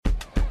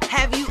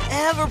Have you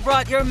ever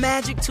brought your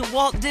magic to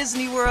Walt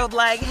Disney World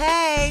like,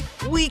 hey,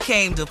 we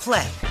came to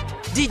play?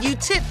 Did you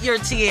tip your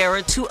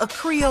tiara to a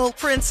Creole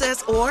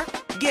princess or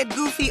get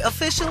goofy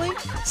officially?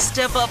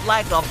 Step up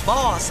like a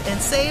boss and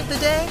save the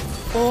day?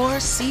 Or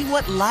see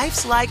what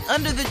life's like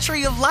under the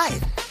tree of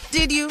life?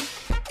 Did you?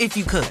 If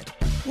you could.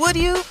 Would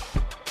you?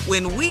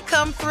 When we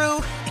come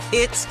through,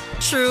 it's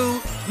true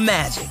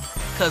magic.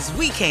 'Cause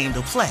we came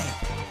to play.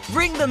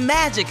 Bring the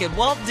magic at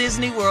Walt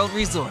Disney World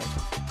Resort.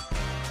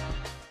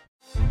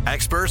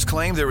 Experts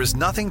claim there is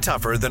nothing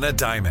tougher than a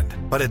diamond.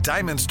 But at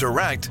Diamonds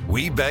Direct,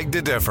 we beg to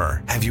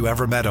differ. Have you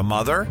ever met a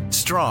mother?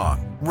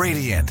 Strong,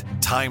 radiant,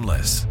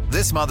 timeless.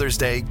 This Mother's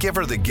Day, give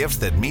her the gift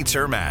that meets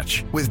her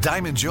match. With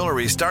diamond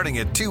jewelry starting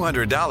at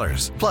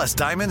 $200. Plus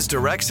Diamonds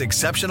Direct's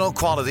exceptional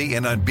quality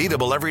and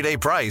unbeatable everyday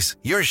price,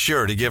 you're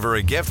sure to give her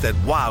a gift that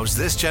wows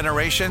this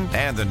generation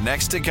and the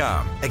next to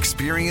come.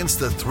 Experience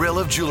the thrill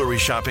of jewelry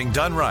shopping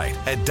done right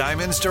at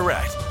Diamonds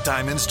Direct.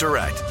 Diamonds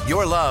Direct.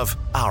 Your love,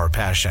 our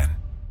passion.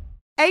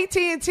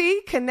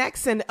 AT&T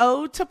connects an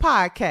ode to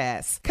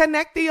podcasts.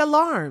 Connect the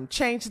alarm.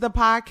 Change the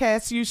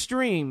podcast you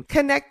stream.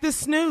 Connect the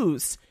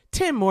snooze.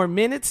 10 more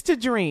minutes to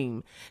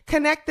dream.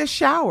 Connect the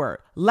shower.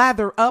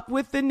 Lather up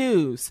with the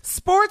news.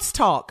 Sports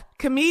talk,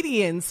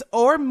 comedians,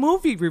 or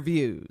movie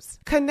reviews.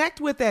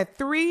 Connect with that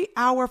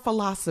 3-hour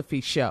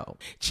philosophy show.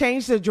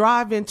 Change the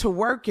drive into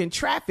work in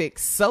traffic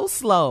so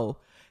slow.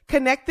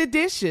 Connect the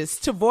dishes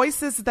to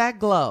voices that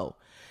glow.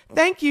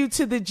 Thank you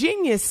to the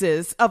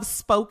geniuses of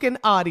spoken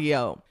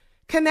audio.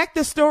 Connect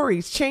the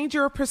stories, change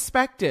your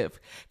perspective.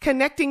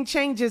 Connecting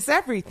changes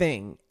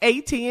everything.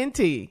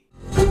 AT&T.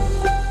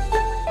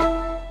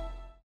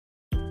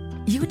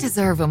 You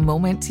deserve a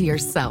moment to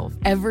yourself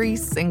every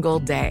single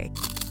day.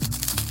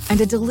 And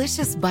a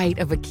delicious bite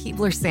of a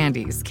Keebler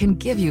Sandies can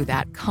give you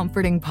that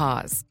comforting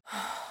pause.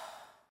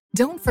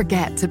 Don't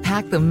forget to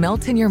pack the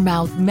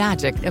melt-in-your-mouth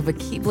magic of a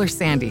Keebler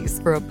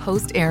Sandies for a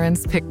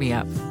post-errands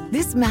pick-me-up.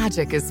 This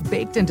magic is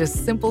baked into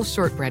simple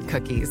shortbread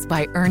cookies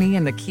by Ernie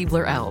and the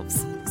Keebler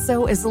Elves.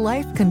 So as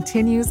life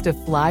continues to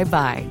fly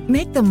by,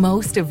 make the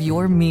most of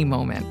your me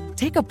moment.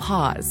 Take a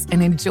pause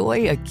and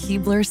enjoy a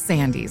Keebler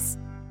Sandies.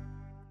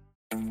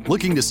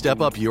 Looking to step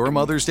up your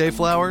Mother's Day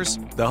flowers?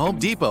 The Home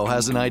Depot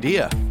has an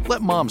idea.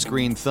 Let Mom's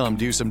green thumb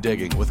do some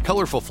digging with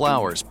colorful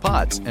flowers,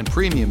 pots, and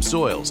premium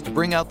soils to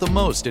bring out the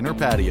most in her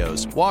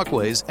patios,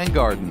 walkways, and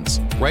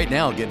gardens. Right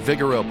now, get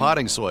Vigoro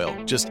potting soil,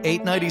 just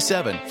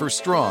 $8.97 for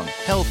strong,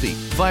 healthy,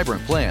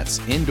 vibrant plants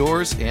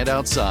indoors and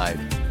outside.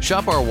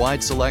 Shop our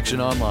wide selection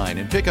online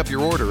and pick up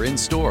your order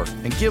in-store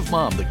and give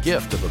Mom the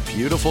gift of a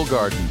beautiful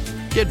garden.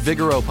 Get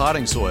Vigoro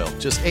potting soil,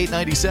 just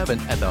 $8.97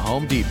 at the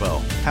Home Depot.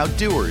 How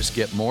doers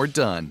get more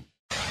done.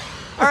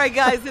 All right,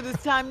 guys, it is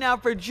time now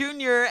for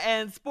Junior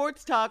and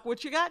Sports Talk.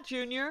 What you got,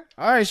 Junior?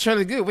 All right,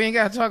 Shirley, good. We ain't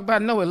got to talk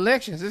about no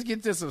elections. Let's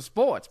get to some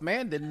sports,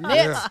 man. The Nets.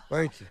 Yeah,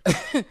 thank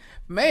you.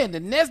 Man, the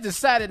Nets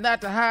decided not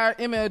to hire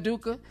Ime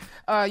Udoka.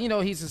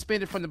 He's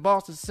suspended from the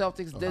Boston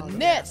Celtics. The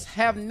Nets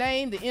have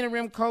named the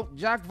interim coach,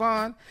 Jacques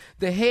Vaughn,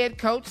 the head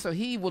coach, so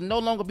he will no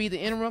longer be the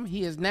interim.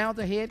 He is now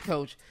the head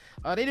coach.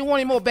 They didn't want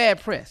any more bad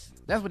press.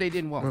 That's what they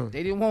didn't want.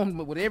 They didn't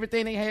want, with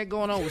everything they had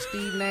going on with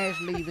Steve Nash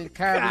leaving,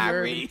 Kyrie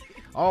Irving,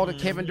 all the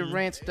Kevin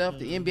Durant stuff,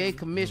 the NBA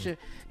commissioner,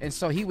 and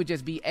so he would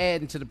just be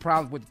adding to the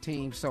problems with the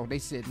team. So they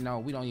said, no,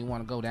 we don't even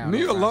want to go down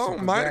there. Nia Long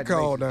so might have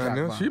called down Jacques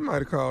there. Vaughn. She might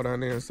have called down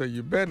there and said,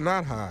 you better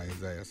not hire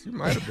his ass. You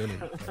might have been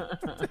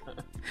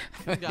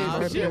in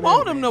No, she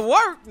want him to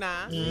work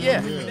now. Yeah.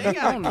 They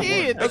got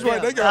kids. That's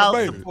right, they got a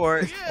baby.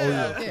 Support.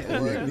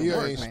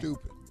 Nia ain't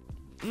stupid.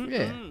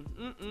 Yeah.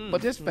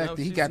 But this fact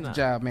that he got the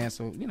job, man.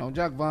 So,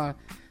 Jacques Vaughn,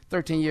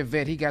 13-year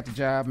vet, he got the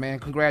job, man.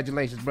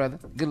 Congratulations, brother.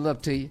 Good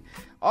luck to you.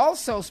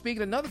 Also,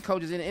 speaking of other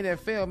coaches in the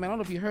NFL, man, I don't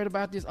know if you heard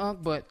about this,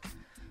 Unc, but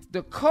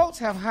the Colts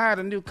have hired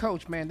a new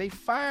coach, man. They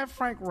fired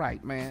Frank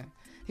Reich, man.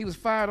 He was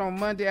fired on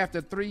Monday after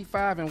a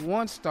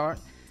 3-5-1 start.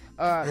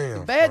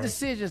 The bad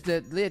decisions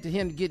that led to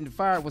him getting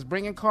fired was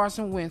bringing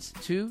Carson Wentz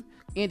to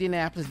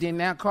Indianapolis. Then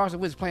now Carson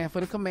Wentz playing for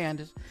the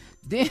Commanders.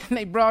 Then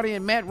they brought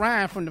in Matt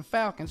Ryan from the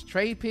Falcons,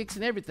 trade picks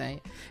and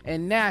everything.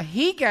 And now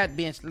he got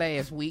benched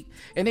last week.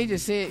 And they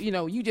just said,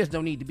 you just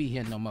don't need to be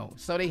here no more.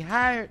 So they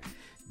hired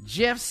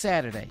Jeff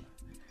Saturday,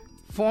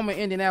 former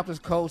Indianapolis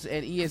coach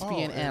and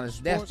ESPN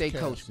analyst. That's their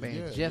coach, man.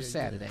 Yeah, Jeff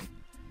Saturday.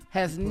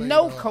 Has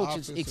no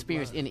coach's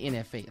experience in the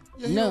NFL.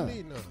 Yeah, none.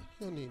 He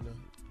don't need none.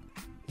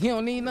 He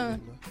don't need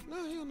none?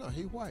 No, he don't know.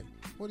 He white.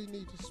 What do he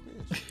need to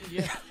spend?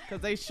 Yeah, because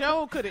they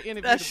sure could have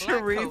interviewed That's the black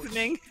your coach.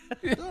 reasoning.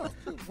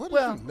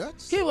 Well,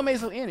 here's what makes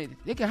it so interesting.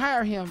 They can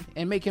hire him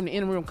and make him the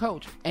interim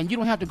coach, and you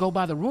don't have to go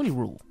by the Rooney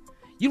Rule.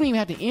 You don't even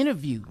have to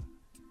interview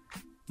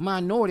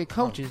minority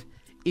coaches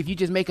if you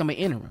just make them an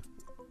interim.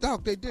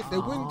 Dog, they did. They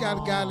went and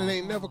got a guy that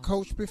ain't never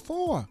coached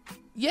before.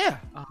 Yeah.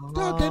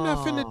 Dog, they're not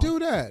finna do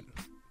that.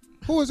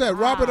 Who is that?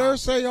 Robert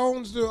Irsay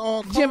owns the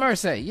Jim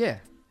Irsay, yeah.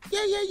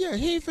 Yeah.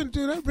 He ain't finna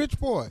do that. Rich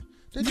boy.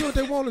 They do what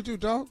they want to do,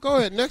 dog. Go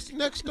ahead.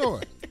 Next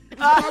story.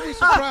 Why we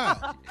surprised?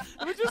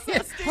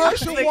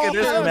 Herschel Look at Walker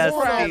this is mess,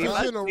 one Steve.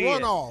 off, is in a I see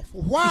it. runoff.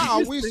 Why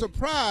are we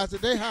surprised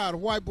that they hired a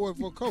white boy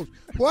for a coach?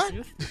 What?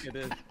 You see it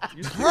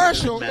is.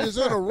 Herschel is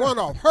in a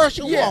runoff.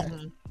 Herschel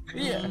Walker.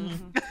 Yeah.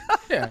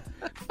 Yeah.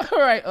 All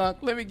right,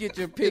 let me get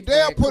your pick. If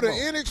they'll man. put Come an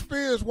on.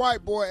 inexperienced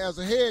white boy as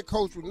a head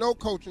coach with no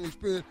coaching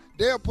experience,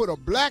 they'll put a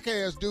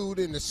black-ass dude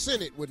in the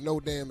Senate with no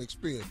damn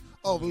experience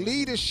of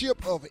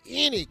leadership of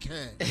any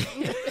kind.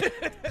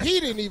 He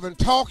didn't even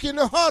talk in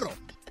the huddle.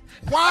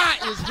 Why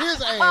is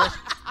his ass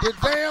the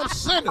damn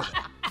senator?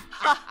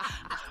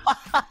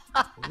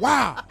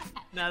 Wow.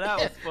 Now that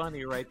was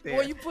funny right there.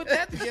 Boy, you put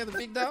that together,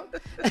 big dog.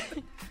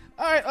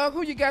 All right,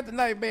 who you got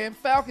tonight, man?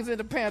 Falcons and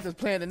the Panthers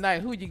playing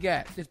tonight. Who you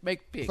got? Just make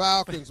a pick.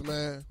 Falcons,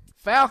 man.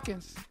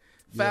 Falcons.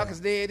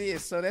 Falcons, there it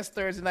is. So that's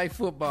Thursday night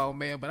football,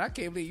 man. But I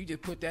can't believe you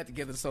just put that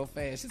together so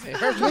fast. She said,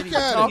 Herschel didn't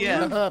even talk in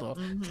the huddle.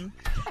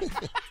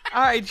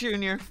 All right,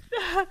 Junior.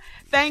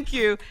 Thank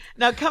you.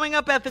 Now, coming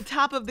up at the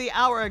top of the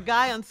hour, a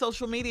guy on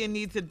social media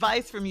needs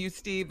advice from you,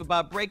 Steve,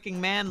 about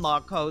breaking man law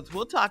codes.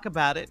 We'll talk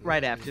about it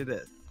right after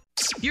this.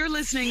 You're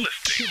listening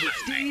to the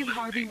Steve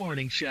Harvey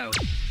Morning Show.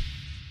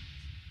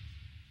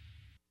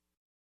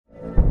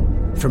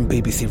 From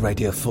BBC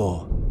Radio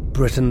 4,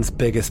 Britain's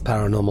biggest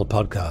paranormal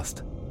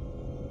podcast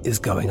is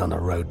going on a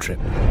road trip.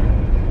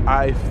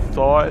 I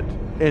thought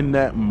in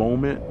that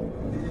moment,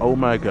 oh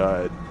my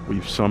God,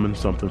 we've summoned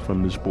something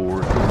from this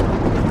board.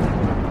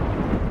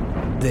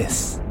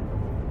 This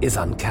is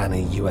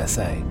Uncanny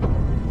USA.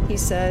 He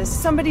says,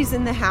 somebody's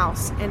in the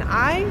house, and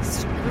I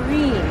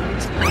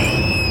screamed.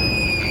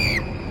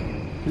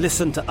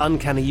 Listen to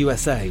Uncanny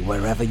USA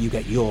wherever you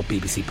get your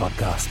BBC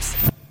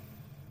podcasts,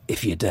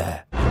 if you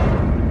dare.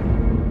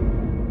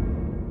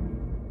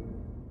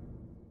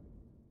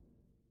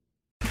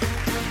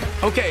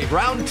 Okay,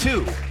 round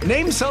two.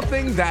 Name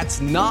something that's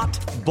not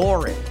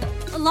boring.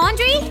 A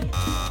laundry?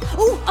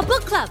 Ooh, a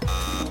book club.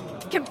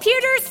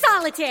 Computer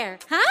solitaire,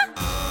 huh?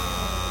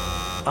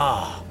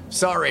 Ah,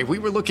 sorry, we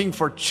were looking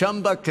for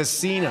Chumba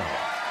Casino.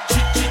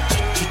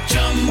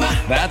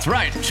 That's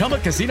right,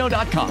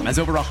 ChumbaCasino.com has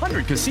over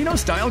 100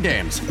 casino-style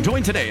games.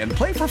 Join today and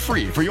play for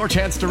free for your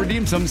chance to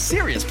redeem some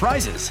serious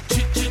prizes.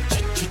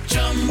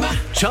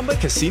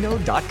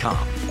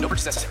 ChumbaCasino.com. No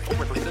purchase necessary. Void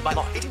where prohibited by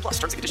law. 18+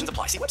 terms and conditions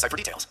apply. See website for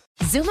details.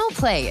 Xumo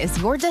Play is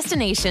your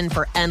destination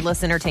for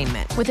endless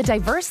entertainment. With a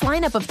diverse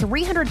lineup of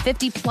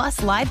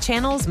 350+ live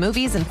channels,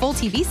 movies, and full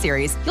TV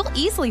series, you'll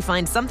easily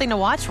find something to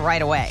watch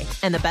right away.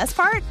 And the best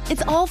part?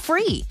 It's all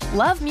free.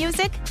 Love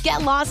music?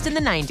 Get lost in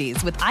the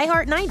 90s with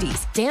iHeart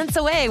 90s. Dance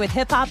away with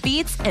hip-hop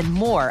beats and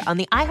more on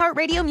the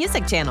iHeartRadio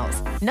music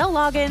channels. No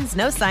logins,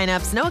 no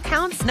signups, no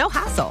accounts, no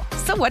hassle.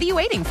 So what are you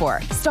waiting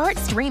for? Start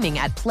streaming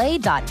at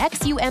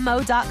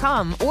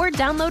play.xumo.com or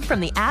download from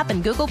the app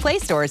and Google Play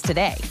stores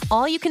today.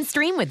 All you can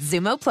stream with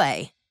Xumo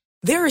Play.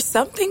 There are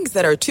some things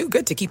that are too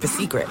good to keep a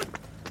secret.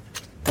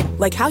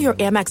 Like how your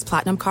Amex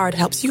Platinum card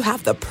helps you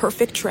have the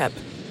perfect trip.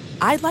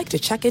 I'd like to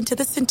check into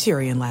the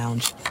Centurion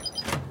Lounge.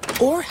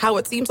 Or how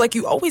it seems like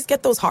you always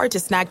get those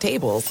hard-to-snag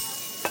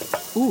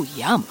tables. Ooh,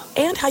 yum.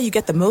 And how you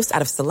get the most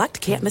out of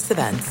select can't-miss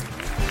events.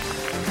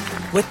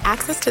 With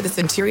access to the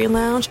Centurion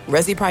Lounge,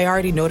 Resi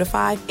Priority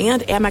Notify,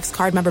 and Amex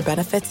card member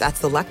benefits at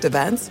select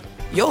events,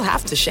 you'll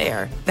have to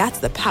share. That's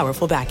the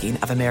powerful backing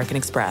of American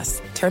Express.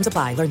 Terms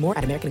apply. Learn more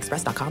at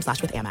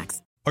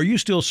americanexpress.com/withAmex. Are you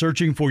still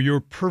searching for your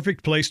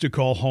perfect place to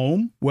call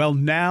home? Well,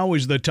 now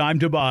is the time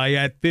to buy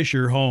at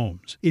Fisher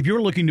Homes. If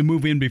you're looking to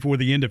move in before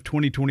the end of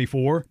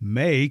 2024,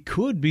 May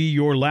could be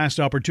your last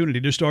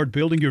opportunity to start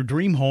building your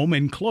dream home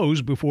and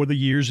close before the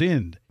year's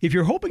end. If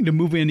you're hoping to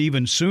move in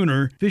even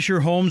sooner,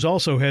 Fisher Homes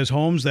also has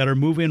homes that are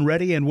move-in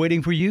ready and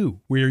waiting for you,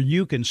 where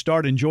you can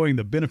start enjoying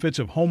the benefits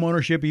of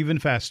homeownership even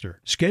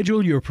faster.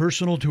 Schedule your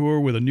personal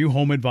tour with a new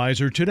home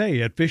advisor today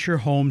at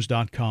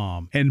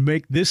FisherHomes.com and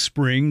make this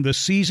spring the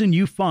season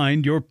you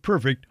find your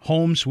perfect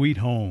home sweet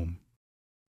home.